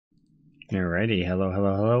Alrighty,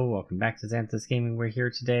 hello, welcome back to Zanthyst Gaming. We're here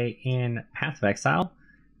today in Path of Exile,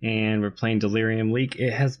 and we're playing Delirium League.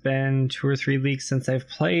 It has been 2 or 3 leagues since I've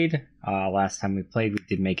played. Last time we played, we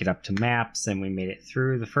did make it up to maps, and we made it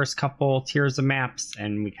through the first couple tiers of maps,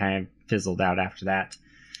 and we kind of fizzled out after that.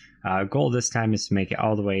 Goal this time is to make it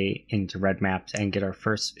all the way into red maps and get our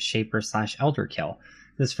first Shaper/Elder kill.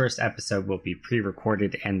 This first episode will be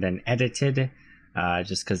pre-recorded and then edited,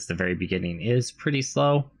 just because the very beginning is pretty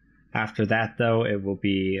slow. After that, though, it will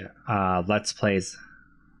be Let's Plays,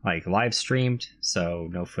 like live streamed, so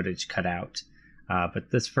no footage cut out. But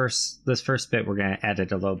this first bit, we're going to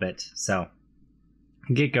edit a little bit. So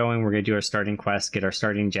get going. We're going to do our starting quest, get our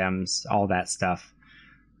starting gems, all that stuff.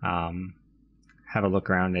 Have a look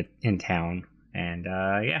around in town, and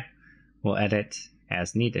yeah, we'll edit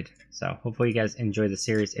as needed. So hopefully you guys enjoy the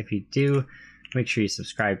series. If you do, make sure you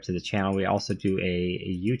subscribe to the channel. We also do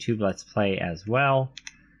a YouTube Let's Play as well.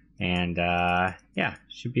 And yeah,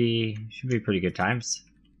 should be pretty good times.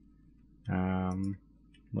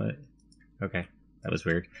 What? Okay, that was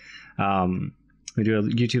weird. We do a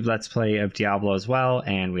YouTube Let's Play of Diablo as well,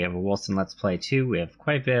 and we have a Wilson Let's Play too. We have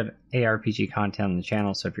quite a bit of ARPG content on the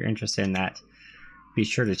channel, so if you're interested in that, be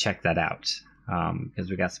sure to check that out,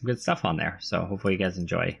 because we got some good stuff on there. So hopefully you guys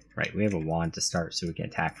enjoy. Right, we have a wand to start, so we can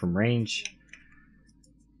attack from range.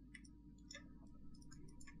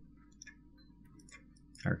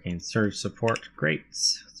 Arcane Surge support, great.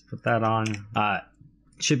 Let's put that on.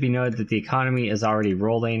 Should be noted that the economy is already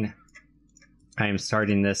rolling. I am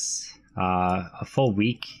starting this a full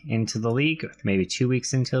week into the league, maybe 2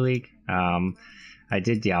 weeks into the league. I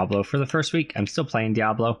did Diablo for the first week. I'm still playing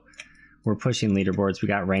Diablo. We're pushing leaderboards. We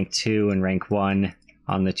got rank 2 and rank 1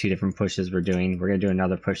 on the 2 different pushes we're doing. We're going to do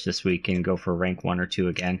another push this week and go for rank 1 or 2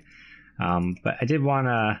 again. But I did want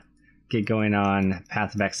to get going on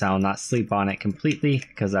Path of Exile, not sleep on it completely,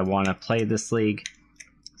 because I want to play this league.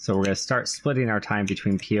 So we're going to start splitting our time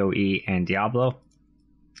between POE and Diablo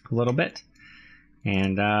a little bit,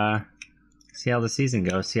 and see how the season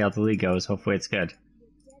goes, see how the league goes. Hopefully it's good.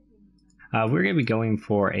 We're going to be going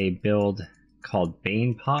for a build called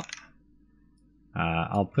Bane Pop.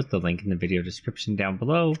 I'll put the link in the video description down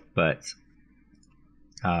below, but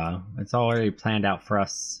it's already planned out for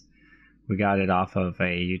us. We got it off of a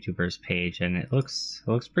YouTuber's page, and it looks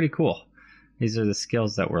pretty cool. These are the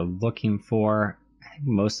skills that we're looking for. I think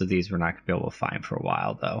most of these we're not going to be able to find for a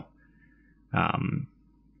while, though.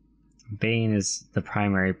 Bane is the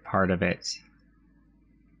primary part of it.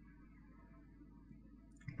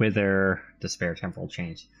 Wither, Despair, Temporal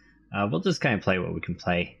Change. We'll just kind of play what we can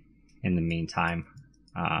play in the meantime.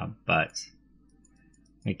 But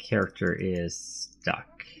my character is stuck.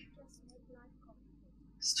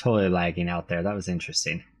 It's totally lagging out there. That was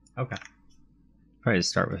interesting. Okay. Probably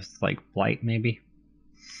start with like Blight, maybe.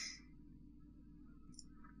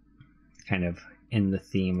 Kind of in the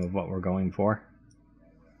theme of what we're going for.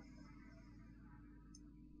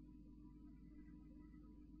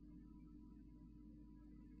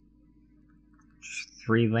 Just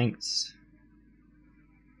 3 links.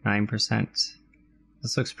 9%.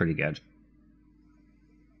 This looks pretty good.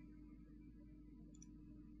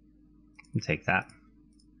 I'll take that.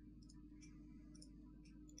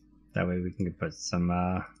 That way we can put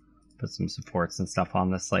some supports and stuff on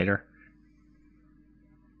this later.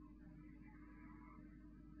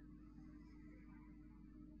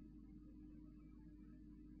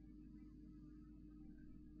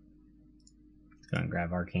 Let's go and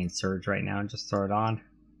grab Arcane Surge right now and just throw it on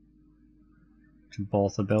to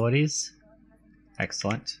both abilities.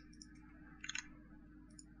 Excellent.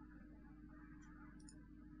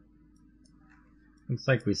 Looks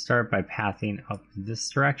like we start by pathing up this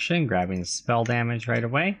direction, grabbing spell damage right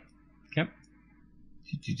away. Yep.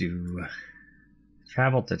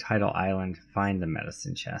 Travel to Tidal Island, find the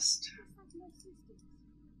medicine chest.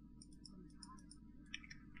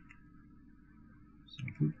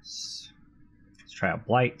 Some boots. Let's try out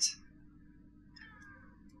Blight.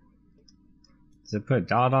 Does it put a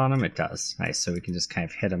dot on him? It does. Nice, so we can just kind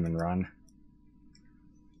of hit him and run.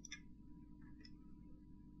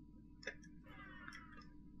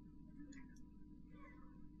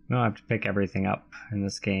 We don't have to pick everything up in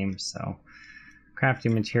this game, so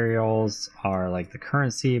crafting materials are like the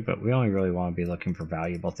currency, but we only really want to be looking for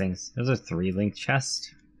valuable things. There's a 3-link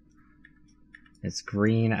chest. It's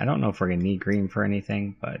green. I don't know if we're going to need green for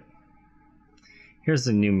anything, but here's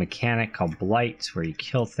a new mechanic called Blight, where you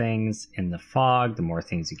kill things in the fog. The more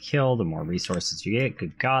things you kill, the more resources you get.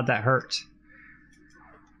 Good God, that hurt.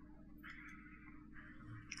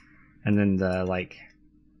 And then the, like,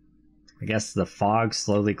 I guess the fog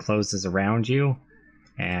slowly closes around you,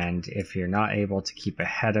 and if you're not able to keep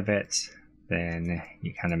ahead of it, then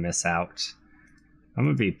you kind of miss out. I'm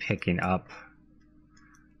going to be picking up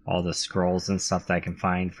all the scrolls and stuff that I can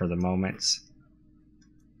find for the moment.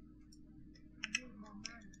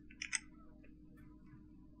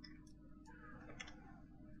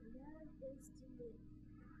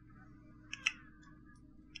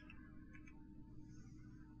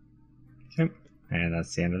 Okay, and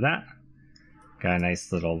that's the end of that. Got a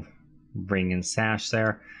nice little ring and sash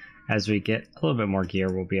there. As we get a little bit more gear,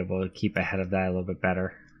 we'll be able to keep ahead of that a little bit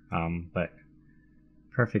better. But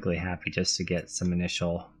perfectly happy just to get some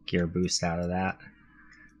initial gear boost out of that.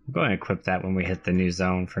 We'll go and equip that when we hit the new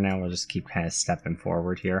zone. For now, we'll just keep kind of stepping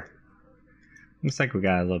forward here. Looks like we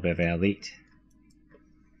got a little bit of an elite.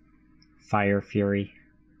 Fire Fury.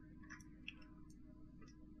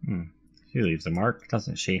 She leaves a mark,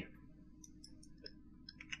 doesn't she?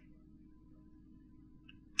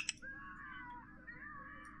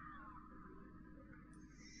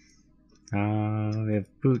 We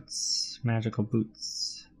have boots, magical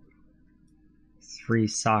boots, 3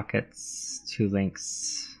 sockets, 2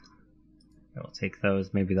 links. We'll take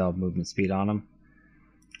those. Maybe they'll have movement speed on them.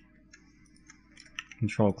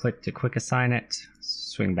 Control click to quick assign it.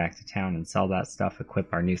 Swing back to town and sell that stuff.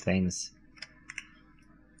 Equip our new things.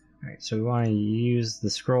 Alright, so we want to use the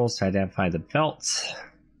scrolls to identify the belt.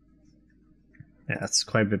 Yeah, that's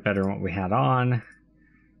quite a bit better than what we had on.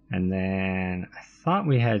 And then I thought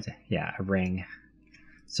we had, yeah, a ring.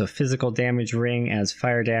 So physical damage ring adds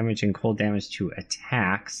fire damage and cold damage to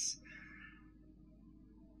attacks.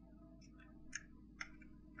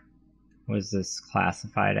 What is this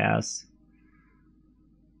classified as?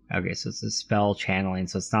 Okay, so it's a spell channeling,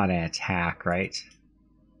 so it's not an attack, right?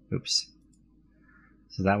 Oops.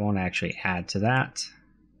 So that won't actually add to that,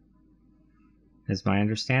 is my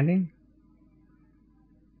understanding.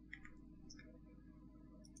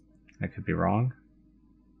 I could be wrong.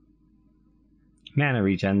 Mana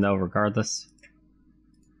regen though, regardless.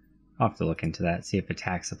 I'll have to look into that, see if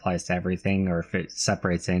attacks applies to everything or if it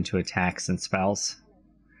separates it into attacks and spells.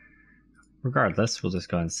 Regardless, we'll just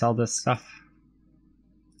go and sell this stuff.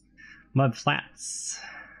 Mud flats.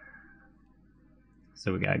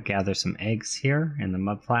 So we gotta gather some eggs here in the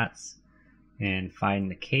mud flats and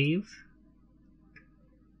find the cave.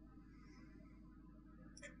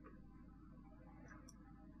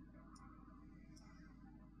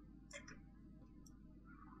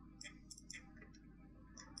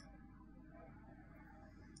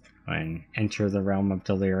 And enter the realm of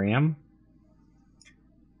Delirium.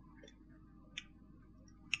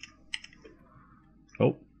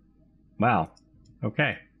 Oh, wow.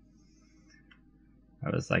 Okay.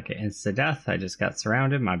 That was like an insta death. I just got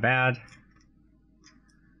surrounded. My bad.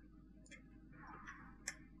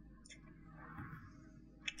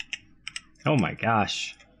 Oh my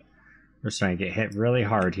gosh. We're starting to get hit really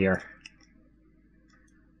hard here.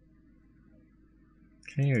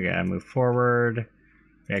 Okay, we gotta move forward.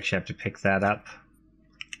 We actually have to pick that up.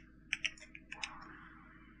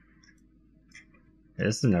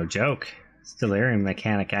 This is no joke. This delirium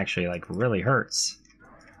mechanic actually like really hurts.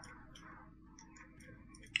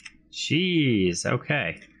 Jeez,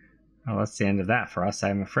 okay. Well, that's the end of that for us,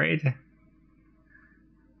 I'm afraid.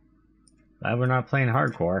 Glad we're not playing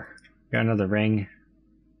hardcore. Got another ring.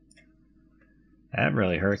 That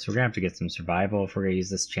really hurts. We're gonna have to get some survival if we're gonna use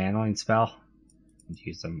this channeling spell. And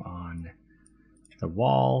use them on the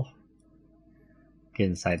wall. Get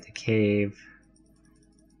inside the cave.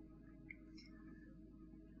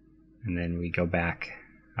 And then we go back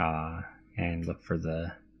and look for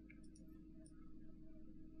the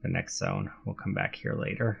next zone. We'll come back here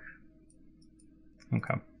later.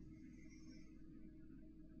 Okay.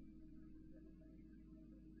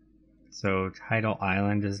 So Tidal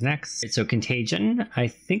Island is next. So Contagion, I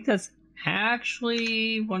think that's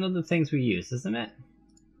actually one of the things we use, isn't it?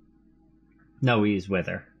 No, we use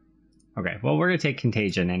Wither. Okay, well, we're going to take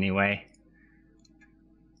Contagion anyway.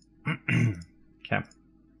 Okay.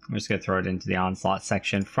 I'm just going to throw it into the Onslaught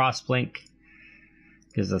section. Frostblink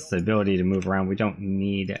gives us the ability to move around. We don't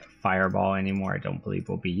need Fireball anymore. I don't believe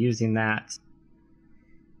we'll be using that.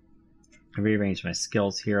 I rearranged my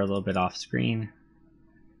skills here a little bit off screen.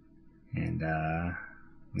 And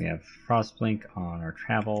we have Frostblink on our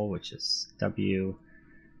travel, which is W.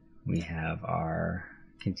 We have our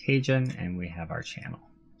Contagion, and we have our channel.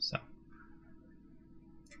 So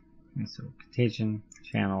Contagion,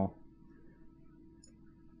 channel.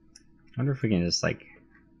 I wonder if we can just like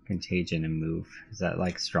Contagion and move. Is that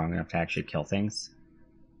like strong enough to actually kill things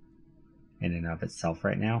in and of itself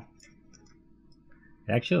right now?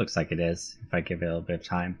 It actually looks like it is if I give it a little bit of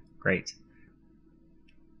time. Great.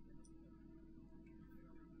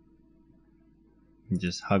 And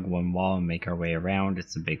just hug one wall and make our way around.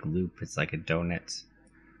 It's a big loop. It's like a donut.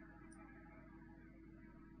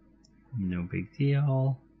 No big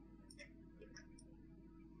deal.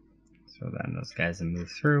 Throw that in those guys and move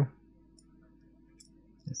through.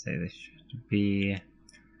 They say they should be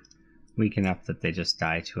weak enough that they just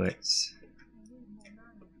die to it.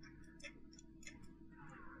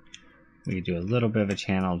 We could do a little bit of a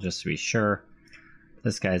channel just to be sure.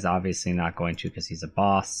 This guy's obviously not going to because he's a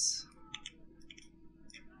boss.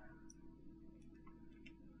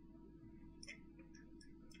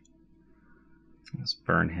 Let's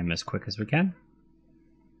burn him as quick as we can.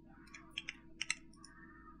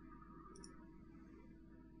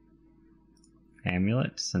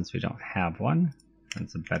 Amulet, since we don't have one.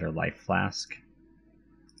 That's a better life flask.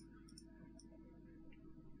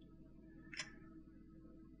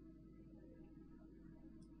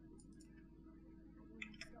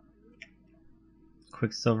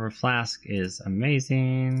 Quicksilver flask is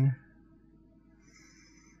amazing.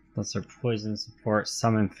 Lesser poison support,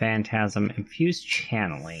 summon phantasm, infused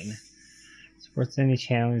channeling. Supports any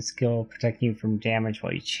channeling skill, protecting you from damage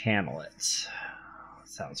while you channel it.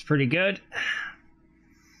 Sounds pretty good.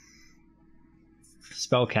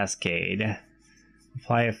 Spell cascade.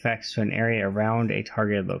 Apply effects to an area around a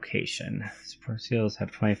targeted location. Support skills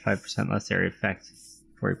have 25% less area effect,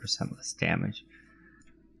 40% less damage.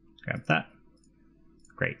 Grab that.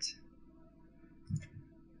 Great.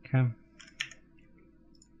 Okay.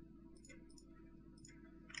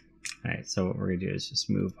 Alright, so what we're going to do is just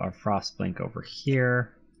move our Frostblink over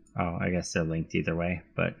here. Oh, I guess they're linked either way,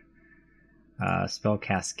 but spell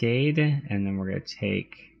cascade, and then we're going to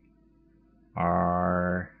take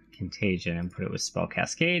our contagion and put it with spell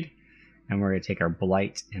cascade, and we're going to take our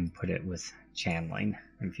blight and put it with channeling,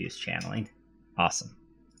 infused channeling. Awesome.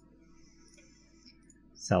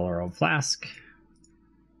 Sell our old flask.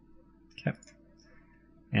 Okay.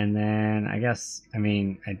 And then I guess,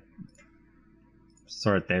 I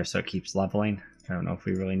sort there so it keeps leveling. I don't know if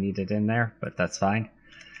we really need it in there, but that's fine.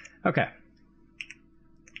 Okay.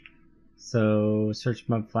 So search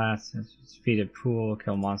mud flats, feeded pool,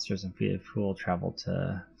 kill monsters in feeded pool, travel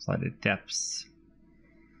to flooded depths.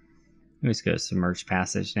 Let's go to submerged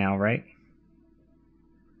passage now, right?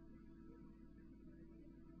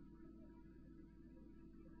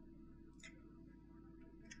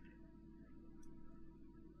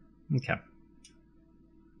 Okay.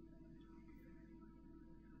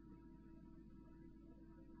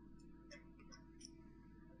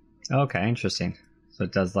 Okay, interesting. So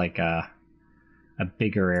it does like a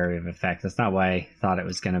bigger area of effect. That's not what I thought it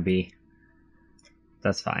was going to be.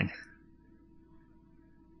 That's fine.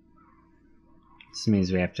 This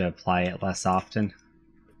means we have to apply it less often.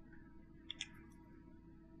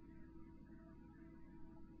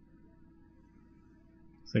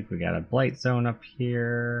 Looks like we got a blight zone up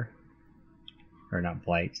here. Or not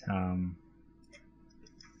blight.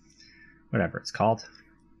 Whatever it's called.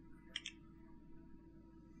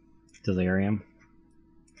 Delirium.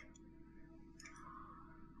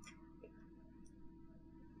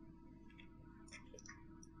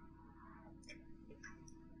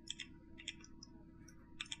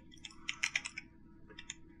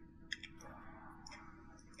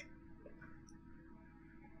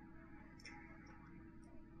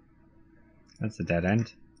 That's a dead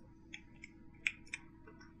end.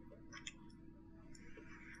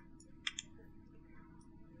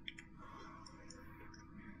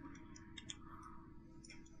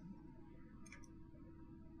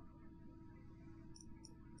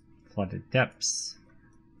 Flooded depths.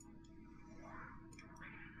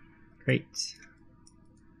 Great.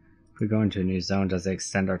 If we go into a new zone, does it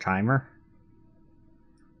extend our timer?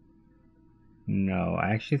 No,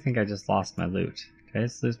 I actually think I just lost my loot. Did I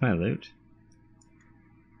just lose my loot?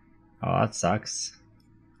 Oh, that sucks.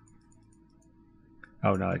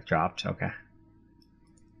 Oh no, it dropped. Okay.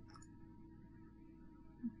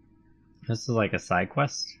 This is like a side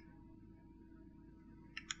quest.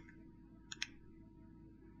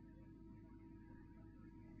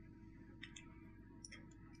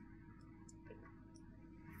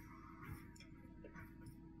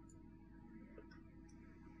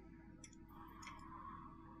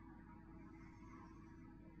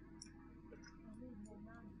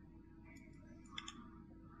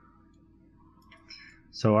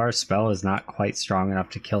 So our spell is not quite strong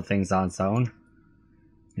enough to kill things on its own.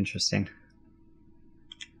 Interesting.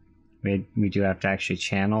 We do have to actually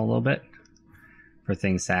channel a little bit for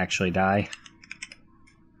things to actually die.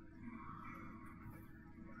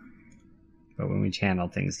 But when we channel,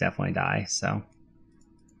 things definitely die, so.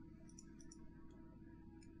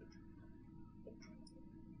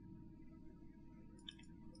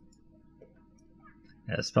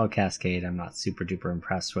 Spell Cascade I'm not super duper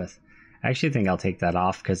impressed with. I actually think I'll take that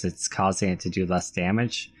off because it's causing it to do less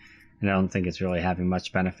damage, and I don't think it's really having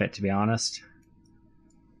much benefit, to be honest.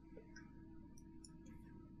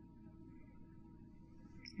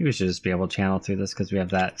 We should just be able to channel through this because we have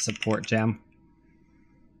that support gem.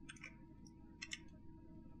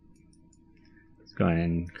 Let's go ahead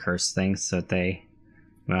and curse things so that we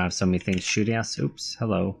don't have so many things shooting us. Oops,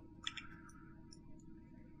 hello.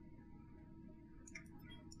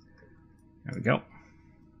 There we go.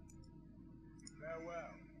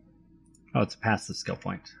 Oh, it's a passive skill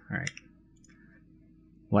point. Alright.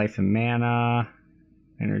 Life and mana.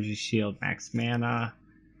 Energy shield, max mana.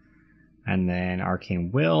 And then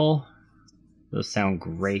Arcane Will. Those sound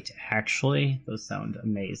great, actually. Those sound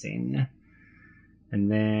amazing. And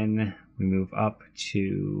then we move up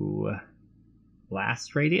to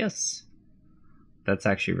Blast Radius. That's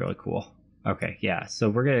actually really cool. Okay, yeah, so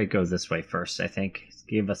we're going to go this way first, I think.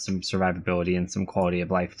 Give us some survivability and some quality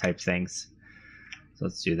of life type things. So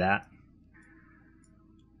let's do that.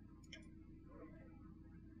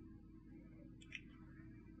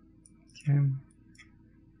 Okay.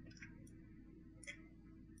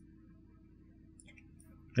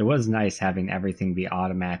 It was nice having everything be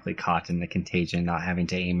automatically caught in the contagion, not having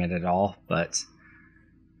to aim it at all, but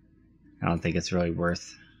I don't think it's really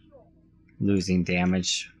worth losing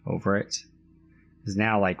damage over it. Because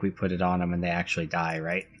now, like, we put it on them and they actually die,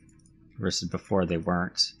 right? Versus before they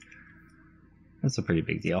weren't. That's a pretty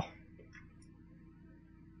big deal.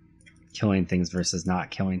 Killing things versus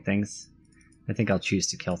not killing things. I think I'll choose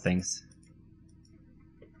to kill things.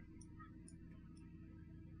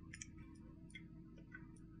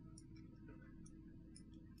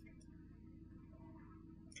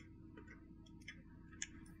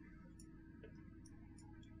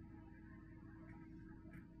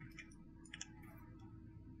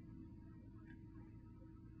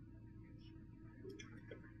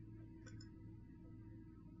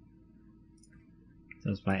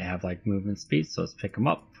 Those might have like movement speed, so let's pick them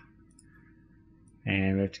up.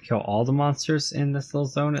 And we have to kill all the monsters in this little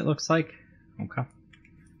zone, it looks like. Okay.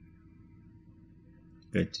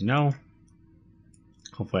 Good to know.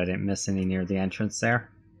 Hopefully I didn't miss any near the entrance there.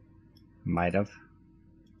 Might have.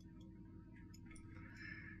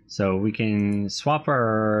 So we can swap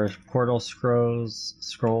our portal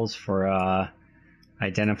scrolls for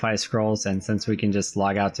identify scrolls, and since we can just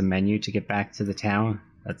log out to menu to get back to the town,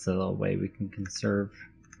 that's a little way we can conserve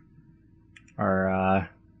our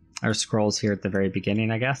scrolls here at the very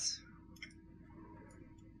beginning, I guess.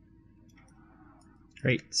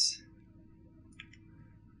 Great.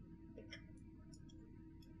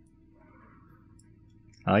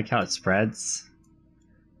 I like how it spreads.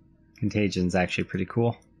 Contagion's actually pretty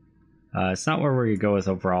cool. It's not where we're going to go with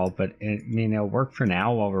overall, but it'll work for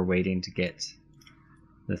now while we're waiting to get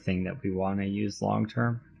the thing that we want to use long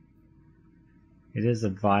term. It is a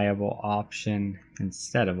viable option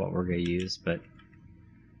instead of what we're going to use, but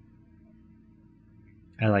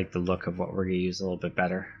I like the look of what we're going to use a little bit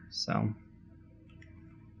better. So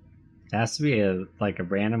it has to be a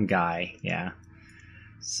random guy, yeah.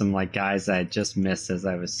 Some like guys that I just missed as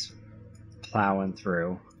I was plowing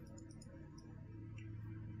through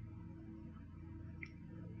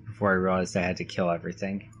before I realized I had to kill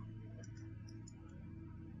everything.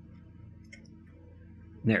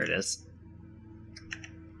 There it is.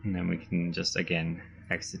 And then we can just, again,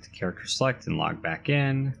 exit the character select and log back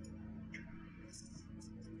in.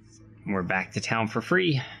 And we're back to town for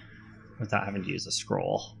free without having to use a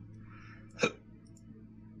scroll.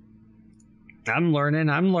 I'm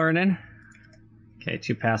learning. Okay,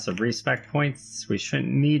 2 passive respec points. We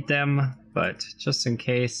shouldn't need them, but just in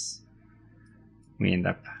case we end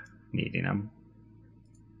up needing them.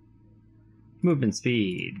 Movement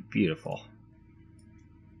speed, beautiful.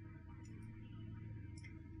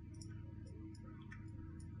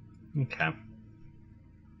 Okay.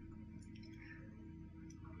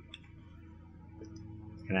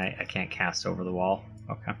 And I can't cast over the wall.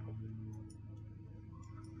 Okay.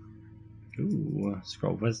 Ooh,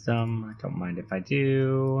 scroll wisdom. I don't mind if I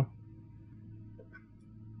do.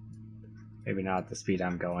 Maybe not at the speed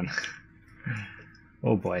I'm going.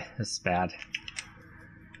 Oh boy, this is bad.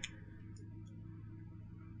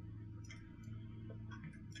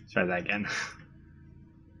 Let's try that again.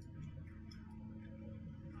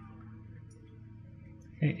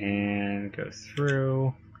 Okay, and go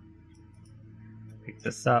through. Pick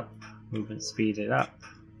this up. Movement speed it up.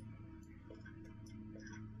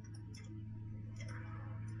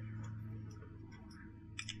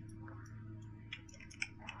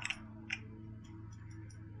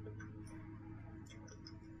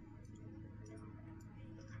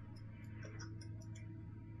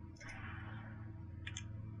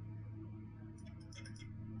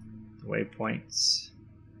 the waypoints.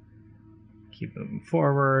 Keep moving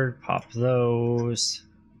forward, pop those.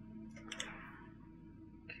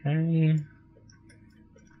 Okay.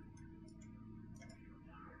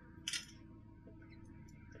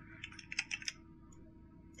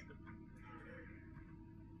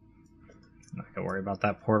 Not gonna worry about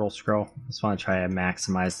that portal scroll. Just want to try to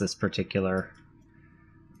maximize this particular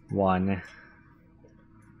one.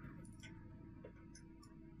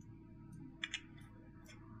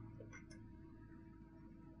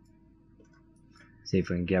 See if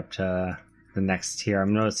we can get up to the next tier.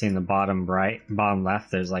 I'm noticing the bottom right, bottom left,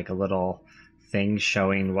 there's like a little thing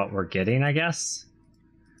showing what we're getting, I guess.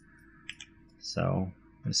 So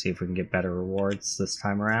let's see if we can get better rewards this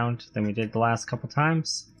time around than we did the last couple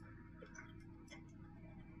times.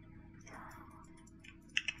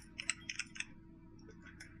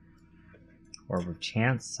 Orb of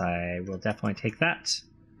Chance, I will definitely take that.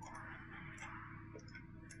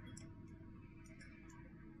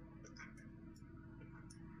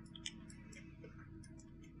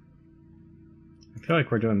 I feel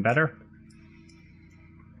like we're doing better.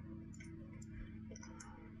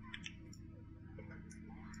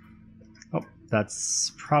 Oh,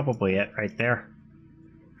 that's probably it right there.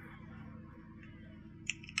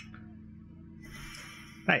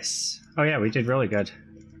 Nice. Oh yeah, we did really good.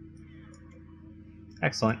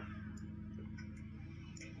 Excellent.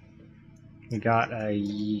 We got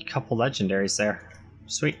a couple legendaries there.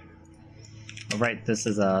 Sweet. All right, this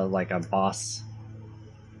is a like a boss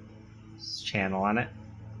channel on it.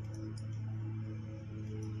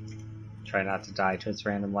 Try not to die to its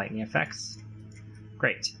random lightning effects.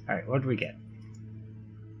 Great. All right, what do we get?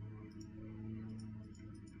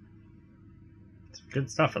 Some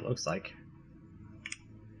good stuff, it looks like.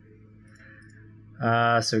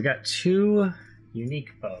 So we got 2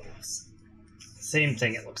 unique bows. Same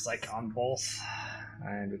thing it looks like on both.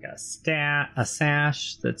 And we got a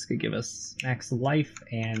sash that's gonna give us max life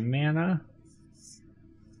and mana.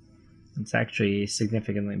 It's actually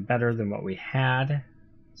significantly better than what we had,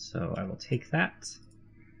 so I will take that.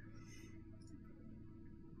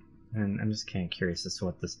 And I'm just kind of curious as to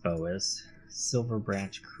what this bow is. Silver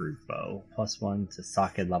Branch Crude Bow, +1 to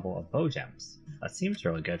socket level of bow gems. That seems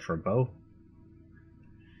really good for a bow.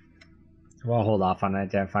 Well, I'll hold off on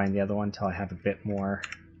identifying the other one until I have a bit more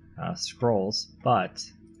scrolls, but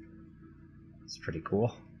it's pretty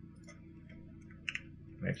cool.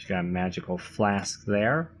 We actually got a magical flask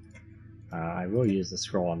there. I will use the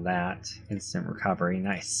scroll on that. Instant recovery,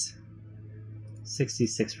 nice.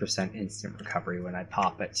 66% instant recovery when I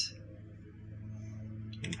pop it.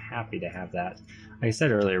 I'm happy to have that. Like I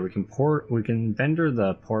said earlier, we can vendor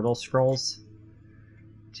the portal scrolls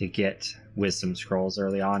to get wisdom scrolls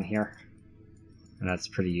early on here. And that's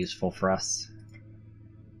pretty useful for us.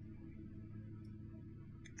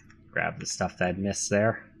 Grab the stuff that I'd missed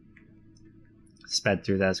there. Sped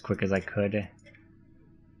through that as quick as I could.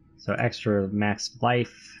 So extra max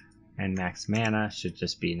life and max mana should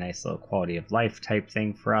just be a nice little quality of life type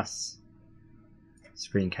thing for us.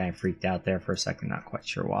 Screen kind of freaked out there for a second, not quite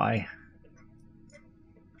sure why.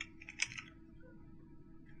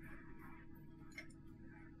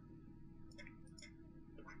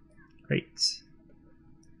 Great.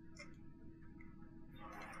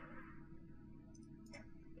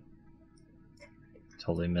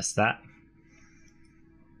 Totally missed that.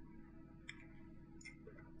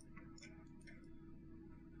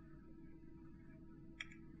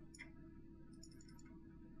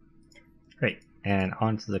 Great, and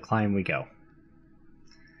onto the climb we go.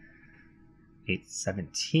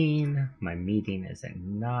 8:17, my meeting is at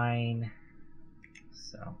 9,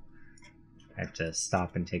 so I have to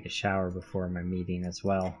stop and take a shower before my meeting as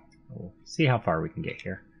well. We'll see how far we can get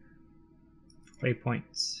here.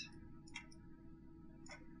 Waypoints.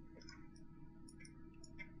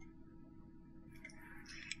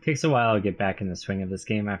 Takes a while to get back in the swing of this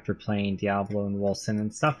game after playing Diablo and Wolcen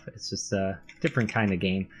and stuff. It's just a different kind of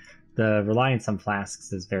game. The reliance on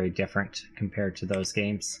flasks is very different compared to those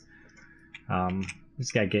games.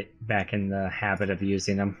 Just gotta get back in the habit of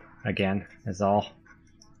using them again, is all.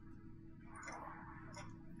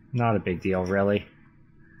 Not a big deal, really.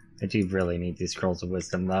 I do really need these scrolls of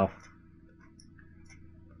wisdom, though.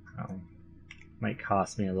 Might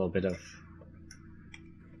cost me a little bit of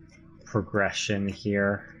progression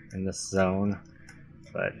here in this zone,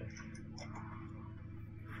 but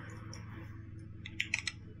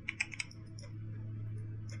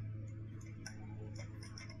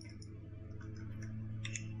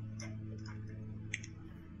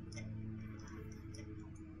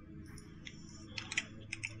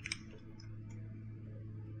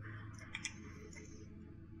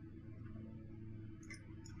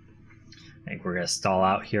think we're going to stall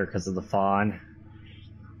out here because of the fawn.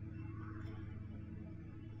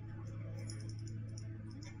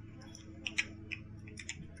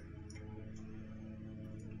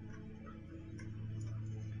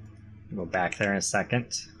 Go back there in a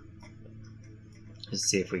second. Just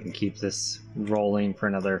see if we can keep this rolling for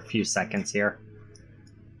another few seconds here.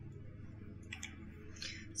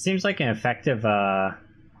 Seems like an effective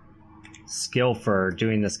skill for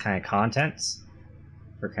doing this kind of content.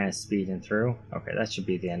 For kind of speeding through. Okay, that should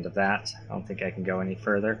be the end of that. I don't think I can go any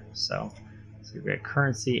further. So we get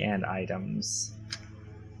currency and items.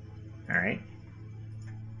 Alright.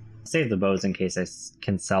 Save the bows in case I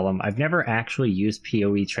can sell them. I've never actually used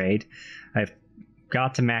POE trade. I've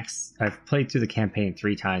got to max. I've played through the campaign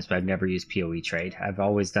 3 times, but I've never used POE trade. I've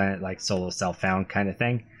always done it like solo self-found kind of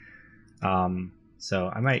thing.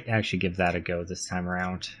 So I might actually give that a go this time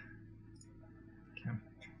around.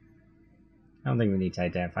 I don't think we need to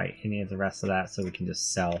identify any of the rest of that, so we can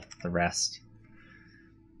just sell the rest.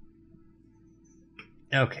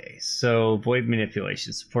 Okay, so Void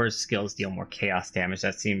Manipulation. Support skills deal more chaos damage.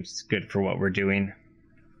 That seems good for what we're doing.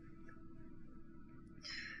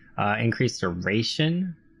 Increased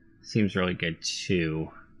duration seems really good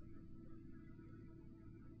too.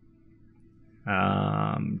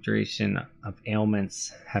 Duration of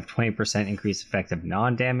ailments have 20% increased effect of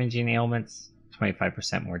non-damaging ailments.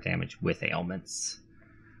 25% more damage with ailments.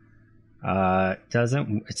 It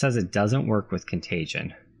says it doesn't work with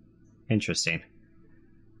contagion. Interesting.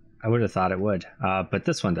 I would have thought it would, but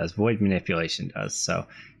this one does. Void Manipulation does. So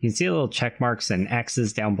you can see little check marks and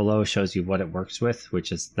X's down below shows you what it works with,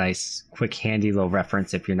 which is nice, quick, handy little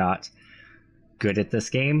reference if you're not good at this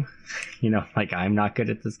game. You know, like I'm not good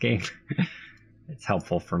at this game. It's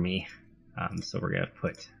helpful for me. So we're going to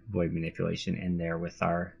put Void Manipulation in there with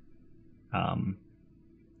our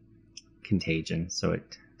contagion, so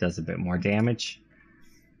it does a bit more damage.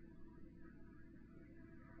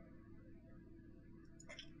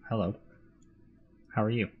 Hello, how are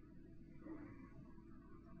you?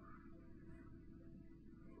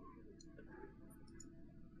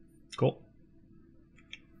 Cool.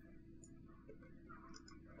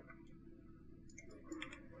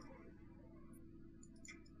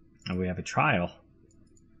 And we have a trial.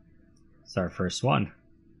 It's our first one.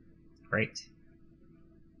 Great.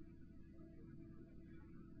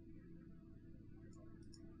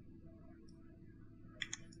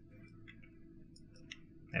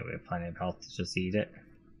 Yeah, we have plenty of health to just eat it.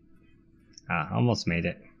 Almost made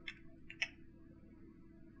it.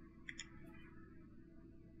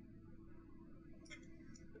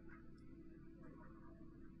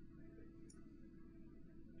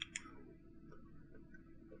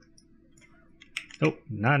 Oh,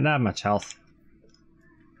 not much health.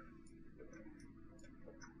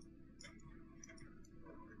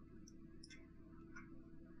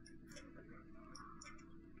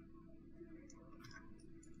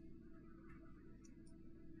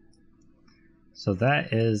 So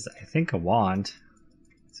that is, I think, a wand.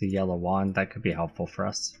 It's a yellow wand. That could be helpful for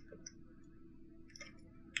us.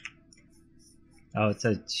 Oh, it's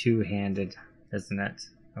a two-handed, isn't it?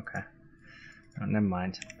 Okay. Oh, never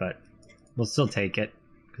mind. But we'll still take it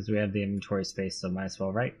because we have the inventory space, so might as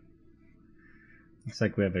well, right? Looks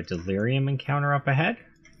like we have a Delirium encounter up ahead.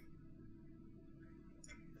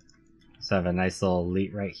 So I have a nice little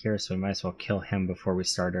elite right here, so we might as well kill him before we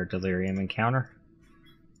start our Delirium encounter.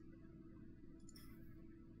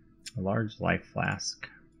 A large life flask.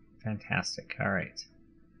 Fantastic. Alright.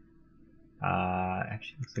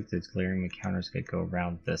 Actually, looks like the Delirium encounters could go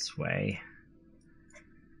around this way.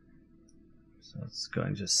 So let's go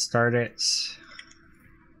and just start it.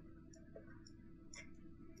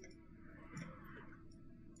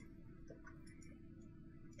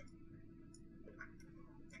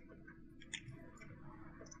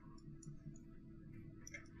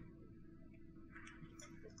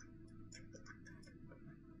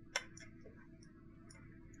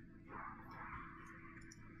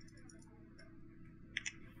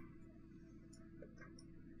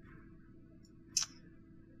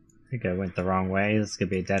 I think I went the wrong way. This could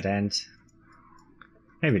be a dead end.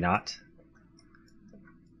 Maybe not.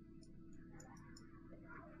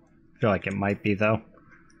 I feel like it might be, though.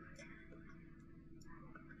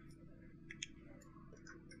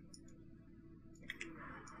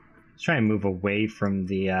 Let's try and move away from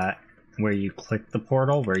the where you click the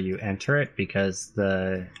portal, where you enter it, because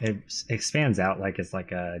it expands out like it's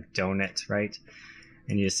like a donut, right?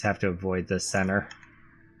 And you just have to avoid the center.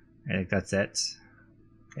 I think that's it.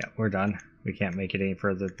 Yeah, we're done. We can't make it any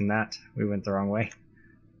further than that. We went the wrong way.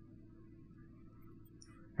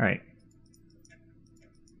 Alright.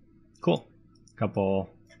 Cool. Couple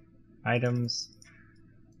items.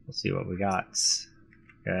 We'll see what we got.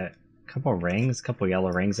 Got a couple rings, couple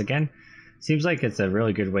yellow rings again. Seems like it's a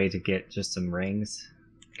really good way to get just some rings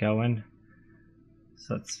going.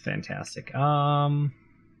 So that's fantastic. Don't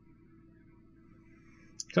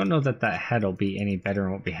know that head will be any better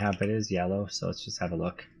than what we have, but it is yellow, so let's just have a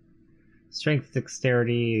look. Strength,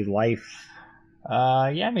 dexterity, life.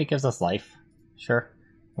 Yeah, I mean, it gives us life. Sure.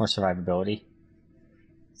 More survivability.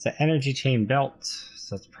 It's an energy chain belt,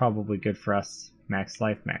 so that's probably good for us. Max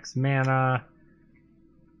life, max mana.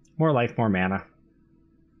 More life, more mana.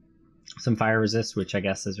 Some fire resist, which I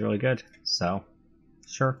guess is really good. So,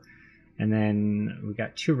 sure. And then we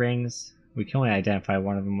got 2 rings. We can only identify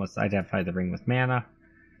one of them. Let's identify the ring with mana.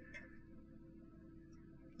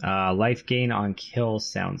 Life gain on kill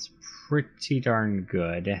sounds pretty darn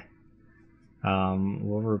good.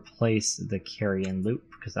 We'll replace the carrion loop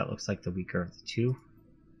because that looks like the weaker of the 2.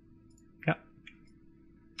 Yep.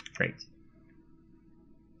 Great.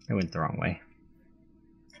 I went the wrong way.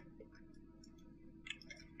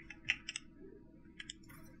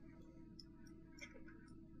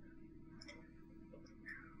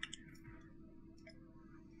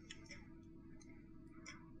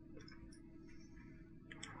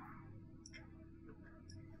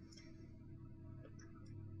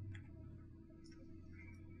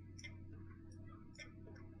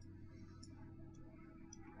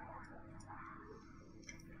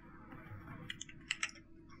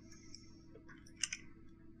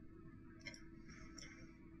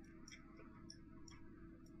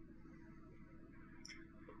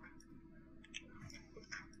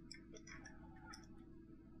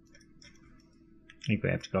 I think we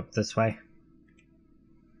have to go up this way.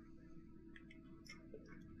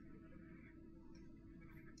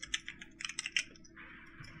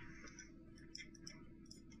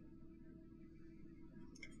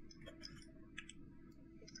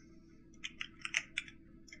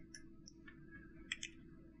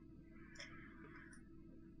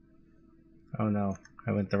 Oh no,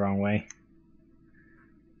 I went the wrong way.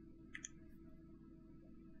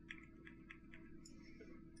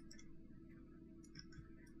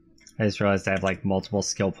 I just realized I have like multiple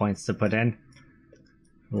skill points to put in.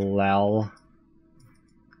 Lel.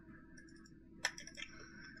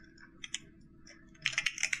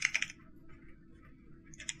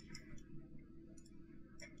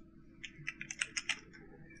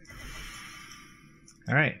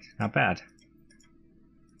 Alright, not bad.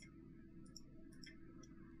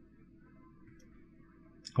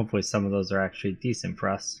 Hopefully some of those are actually decent for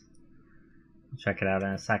us. We'll check it out in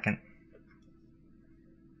a second.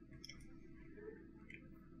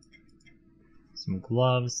 Some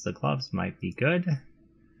gloves. The gloves might be good.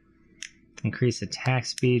 Increase attack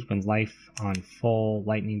speed when life on full.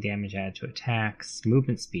 Lightning damage added to attacks.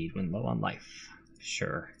 Movement speed when low on life.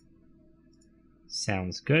 Sure.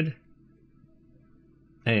 Sounds good.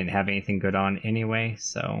 I didn't have anything good on anyway,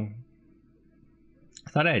 so I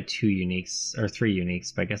thought I had 2 uniques, or 3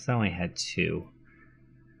 uniques, but I guess I only had 2.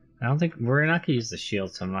 I don't think, we're not going to use the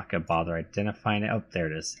shield, so I'm not going to bother identifying it. Oh,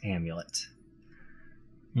 there it is. Amulet.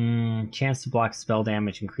 Chance to block spell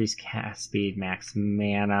damage, increase cast speed, max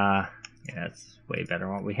mana. Yeah, that's way better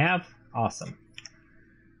than what we have. Awesome.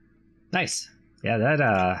 Nice. Yeah,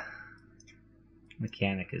 that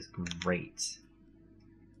mechanic is great.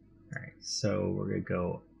 Alright, so we're going to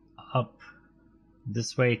go up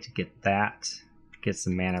this way to get that. Get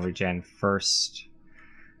some mana regen first.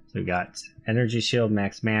 So we got energy shield,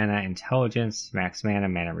 max mana, intelligence, max mana,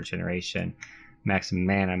 mana regeneration. Max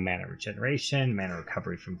mana, mana regeneration, mana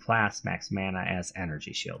recovery from flasks, max mana as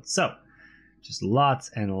energy shield. So, just lots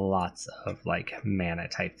and lots of like mana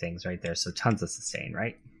type things right there. So tons of sustain,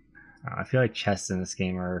 right? I feel like chests in this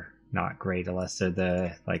game are not great unless they're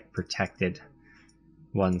the like protected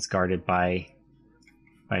ones guarded by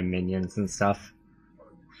minions and stuff.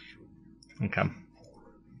 Okay.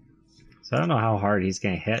 So I don't know how hard he's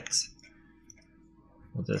gonna hit.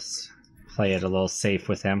 We'll just play it a little safe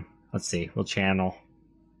with him. Let's see, we'll channel.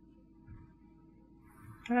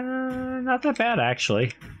 Not that bad,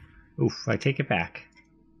 actually. Oof, I take it back.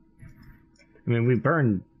 I mean, we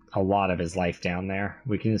burned a lot of his life down there.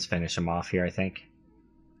 We can just finish him off here, I think.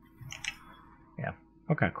 Yeah,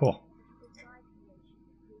 okay, cool.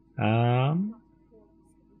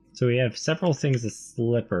 So we have several things of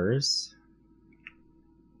slippers,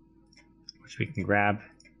 which we can grab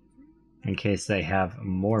in case they have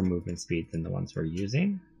more movement speed than the ones we're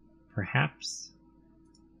using. Perhaps.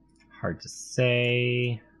 Hard to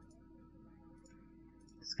say.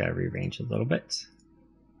 Just gotta rearrange a little bit.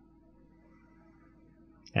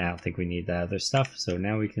 And I don't think we need the other stuff, so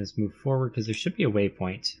now we can just move forward because there should be a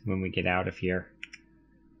waypoint when we get out of here.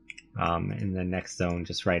 in the next zone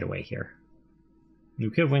just right away here. You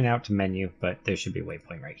could win out to menu, but there should be a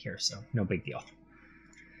waypoint right here, so no big deal.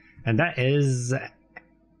 And that is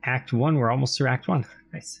Act 1. We're almost through Act 1.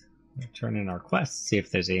 Nice. We'll turn in our quests, see if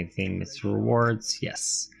there's anything. It's rewards.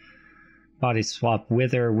 Yes. Body swap,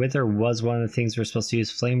 Wither. Wither was one of the things we're supposed to use.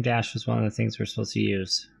 Flame Dash was one of the things we're supposed to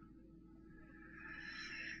use.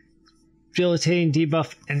 Debilitating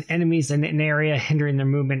debuff and enemies in an area, hindering their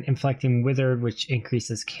movement, inflicting Withered, which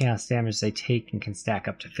increases chaos damage they take and can stack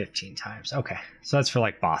up to 15 times. Okay, so that's for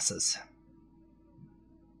like bosses.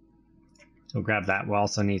 So we'll grab that. We'll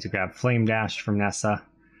also need to grab Flame Dash from Nessa.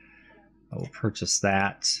 I will purchase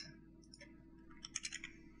that.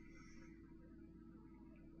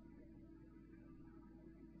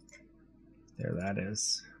 There that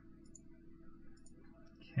is.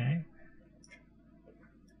 Okay.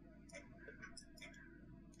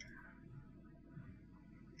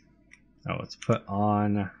 Oh, let's put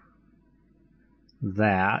on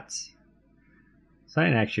that. So I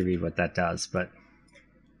didn't actually read what that does, but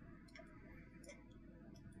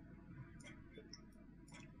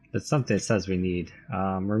that's something it says we need.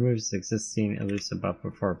 Removes existing elusive buff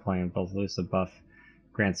before applying both elusive buff.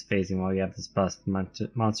 Grants phasing while you have this buff.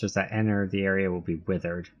 Monsters that enter the area will be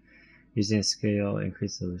withered. Using a skill,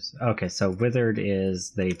 increase the elusive. Okay, so withered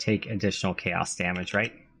is they take additional chaos damage,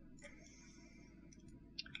 right?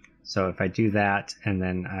 So if I do that and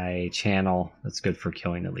then I channel, that's good for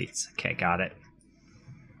killing elites. Okay, got it.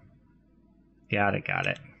 Got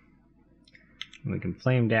it. And we can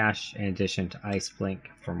Flame Dash in addition to Ice Blink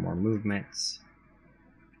for more movements.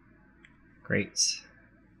 Great.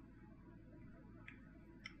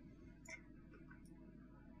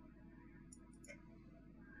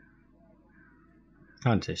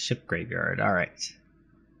 Onto Ship Graveyard. All right.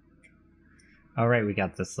 We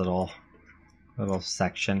got this little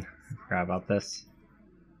section. I forgot about this.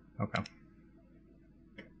 Okay.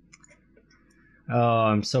 Oh,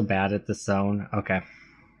 I'm so bad at this zone. Okay.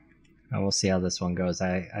 We'll see how this one goes.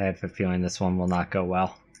 I have a feeling this one will not go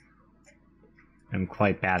well. I'm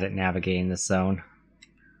quite bad at navigating this zone.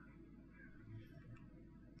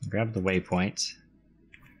 Grab the waypoint.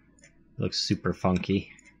 It looks super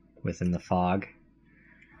funky within the fog.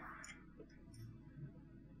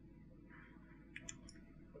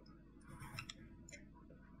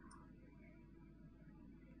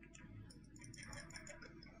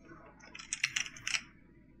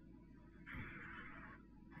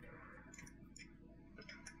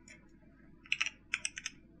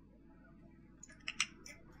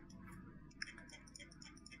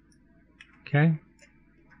 Okay.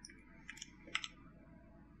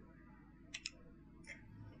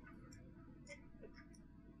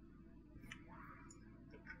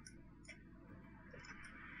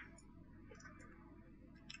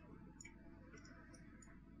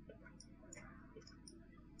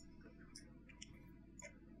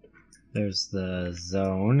 There's the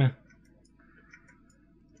zone.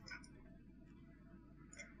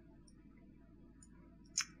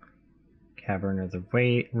 Cavern of the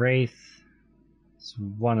Wraith. It's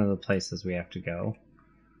one of the places we have to go.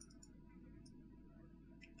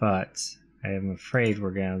 But I am afraid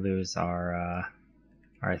we're going to lose our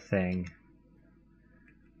thing.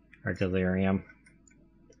 Our Delirium.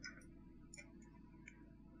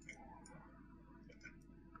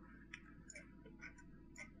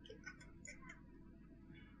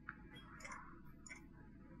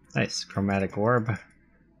 Nice, Chromatic Orb.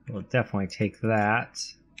 We'll definitely take that.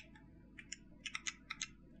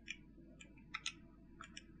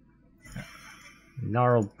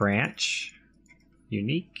 Gnarled Branch.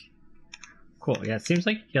 Unique. Cool. Yeah, it seems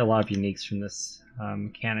like you get a lot of uniques from this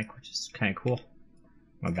mechanic, which is kind of cool.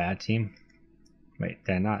 My bad, team. Wait,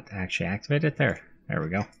 did I not actually activate it? There we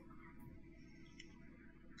go.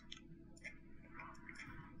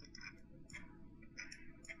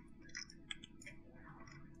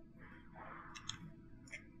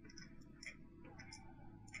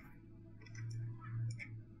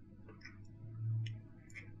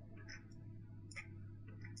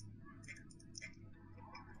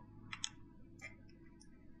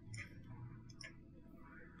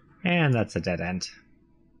 And that's a dead end.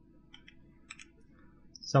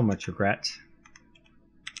 So much regret.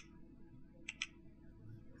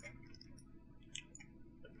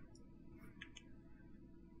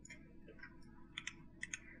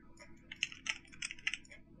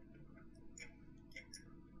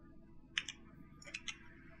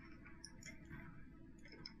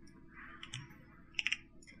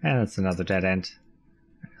 And that's another dead end.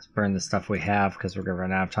 Let's burn the stuff we have because we're going to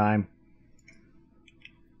run out of time.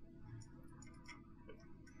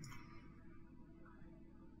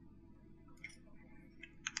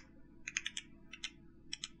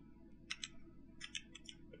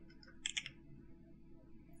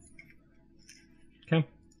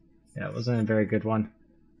 Yeah, it wasn't a very good one.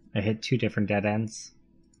 I hit 2 different dead ends.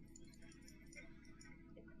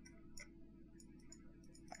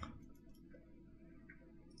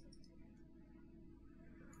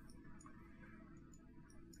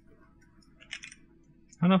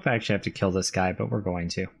 I don't know if I actually have to kill this guy, but we're going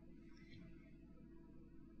to.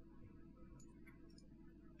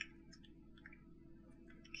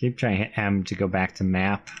 Keep trying to hit M to go back to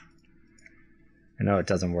map. I know it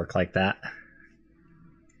doesn't work like that.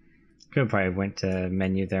 Could have probably went to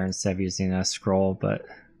menu there instead of using a scroll, but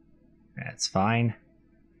that's fine.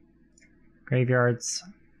 Graveyards.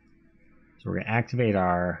 So we're going to activate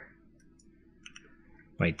our...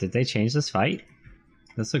 Wait, did they change this fight?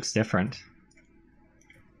 This looks different.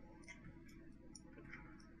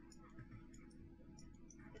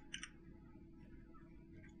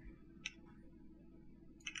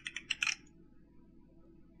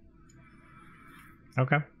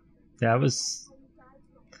 Okay. Yeah, I was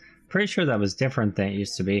pretty sure that was different than it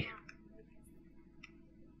used to be.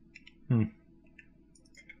 Right,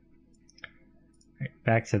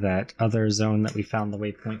 back to that other zone that we found the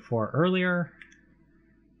waypoint for earlier.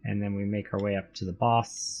 And then we make our way up to the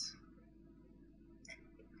boss.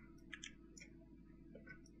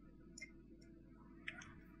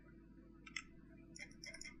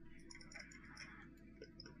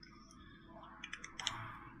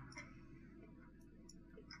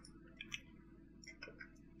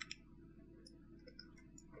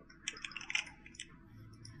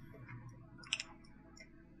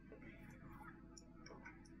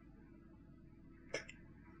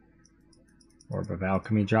 Orb of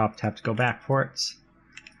Alchemy dropped, have to go back for it.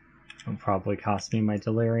 It'll probably cost me my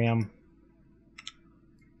Delirium.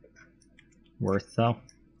 Worth though.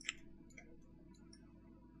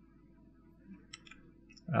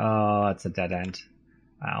 Oh, it's a dead end.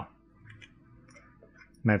 Wow.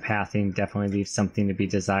 My pathing definitely leaves something to be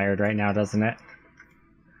desired right now, doesn't it?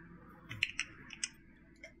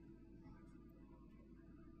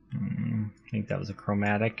 I think that was a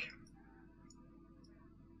chromatic.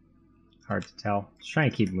 Hard to tell. Just trying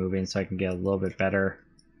to keep moving so I can get a little bit better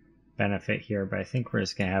benefit here, but I think we're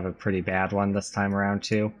just going to have a pretty bad one this time around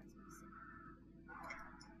too.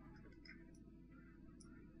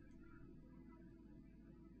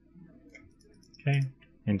 Okay,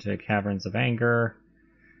 into the Caverns of Anger.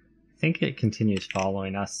 I think it continues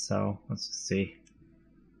following us, so let's just see.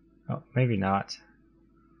 Oh, maybe not.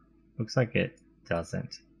 Looks like it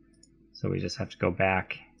doesn't. So we just have to go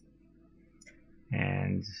back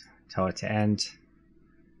and tell it to end.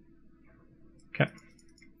 Okay.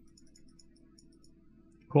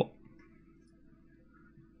 Cool.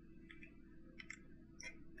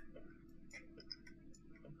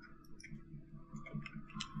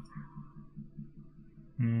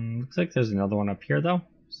 Looks like there's another one up here though,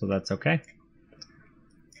 so that's okay.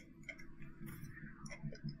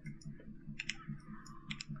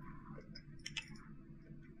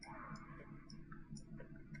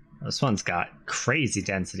 This one's got crazy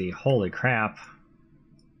density. Holy crap.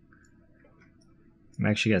 I'm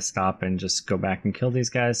actually going to stop and just go back and kill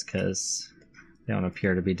these guys because they don't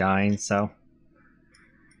appear to be dying, so.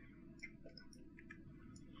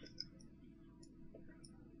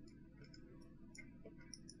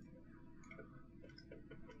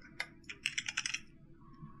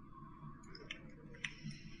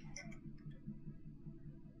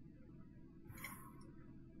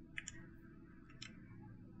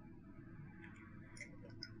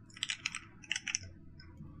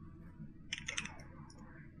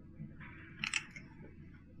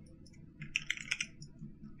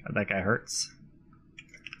 God, that guy hurts.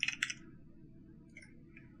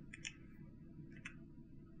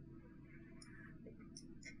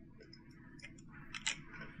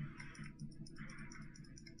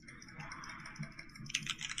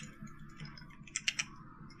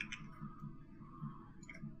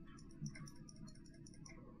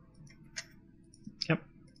 Yep.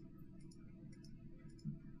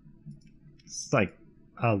 It's like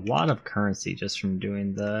a lot of currency just from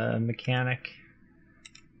doing the mechanic.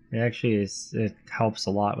 It actually is, it helps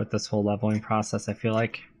a lot with this whole leveling process, I feel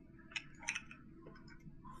like.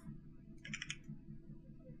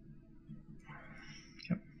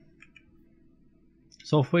 Yep.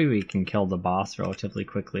 So hopefully we can kill the boss relatively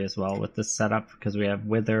quickly as well with this setup, because we have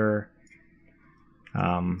Wither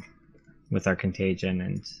with our Contagion,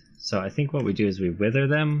 and so I think what we do is we Wither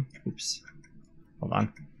them. Oops. Hold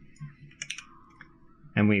on.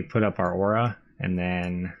 And we put up our aura, and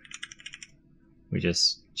then we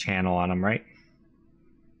just channel on them, right?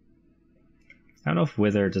 I don't know if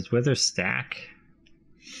Wither, does Wither stack?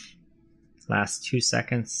 Last 2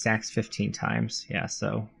 seconds, stacks 15 times. Yeah,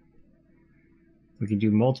 so We can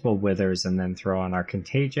do multiple withers and then throw on our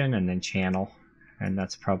contagion and then channel. And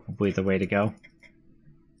that's probably the way to go.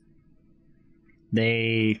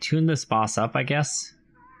 They tuned this boss up, I guess,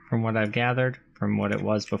 from what I've gathered, from what it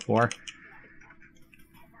was before.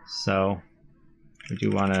 So we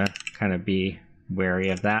do want to kind of be wary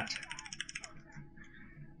of that.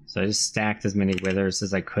 So I just stacked as many withers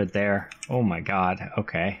as I could there. Oh my god,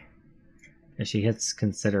 okay. And she hits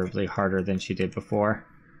considerably harder than she did before.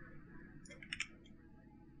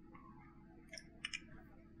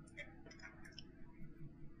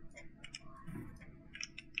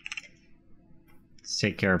 Let's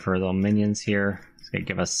take care of her little minions here. It's going to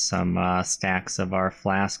give us some stacks of our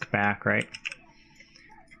flask back, right?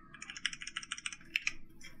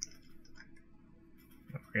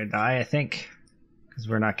 We're going to die, I think, because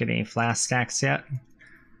we're not getting any flask stacks yet.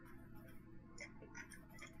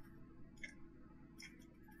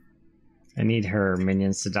 I need her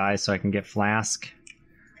minions to die so I can get flask.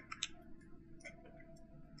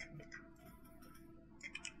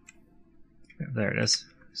 There it is.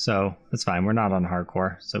 So that's fine. We're not on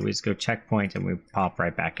hardcore. So we just go checkpoint and we pop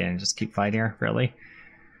right back in and just keep fighting her, really.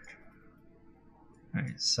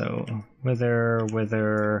 Alright, so wither,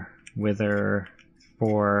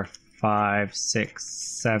 4, 5, 6,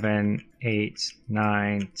 7, 8,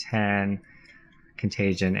 9, 10,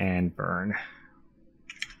 contagion, and burn.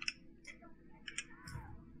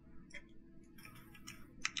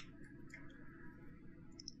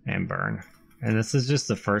 And burn. And this is just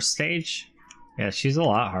the first stage. Yeah, she's a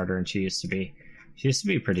lot harder than she used to be. She used to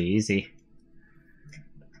be pretty easy.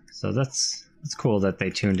 So that's cool that they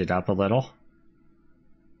tuned it up a little.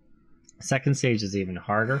 Second stage is even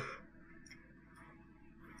harder.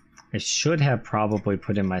 I should have probably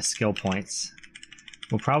put in my skill points.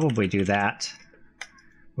 We'll probably do that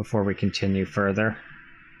before we continue further.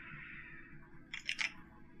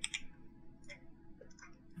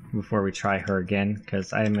 Before we try her again,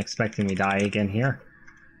 because I am expecting we die again here.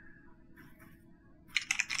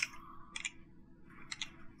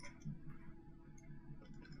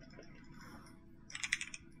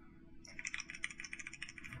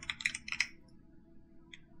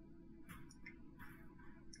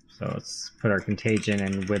 So let's put our contagion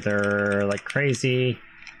and wither like crazy.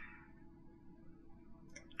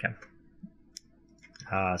 Okay.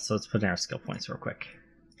 So let's put in our skill points real quick.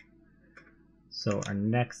 So our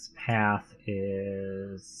next path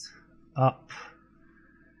is up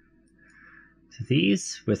to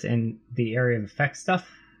these within the area of effect stuff.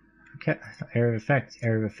 Okay, area of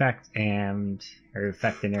effect, and area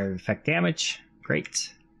of effect damage.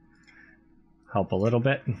 Great. Help a little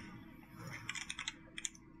bit.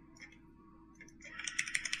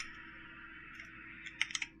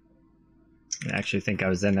 I actually think I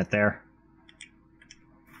was in it there.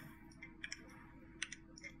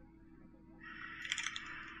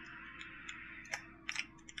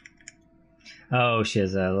 Oh, she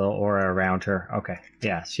has a little aura around her. Okay.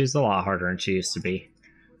 Yeah, she's a lot harder than she used to be.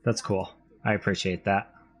 That's cool. I appreciate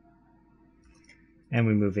that. And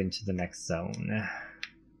we move into the next zone.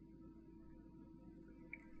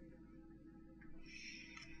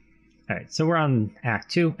 Alright, so we're on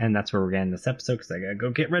Act 2, and that's where we're getting this episode, because I gotta go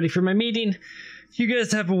get ready for my meeting. You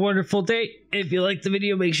guys have a wonderful day. If you like the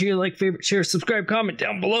video, make sure you like, favorite, share, subscribe, comment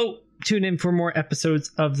down below. Tune in for more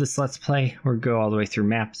episodes of this Let's Play. We'll go all the way through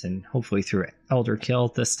maps, and hopefully through Elder Kill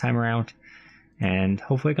this time around. And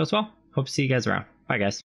hopefully it goes well. Hope to see you guys around. Bye, guys.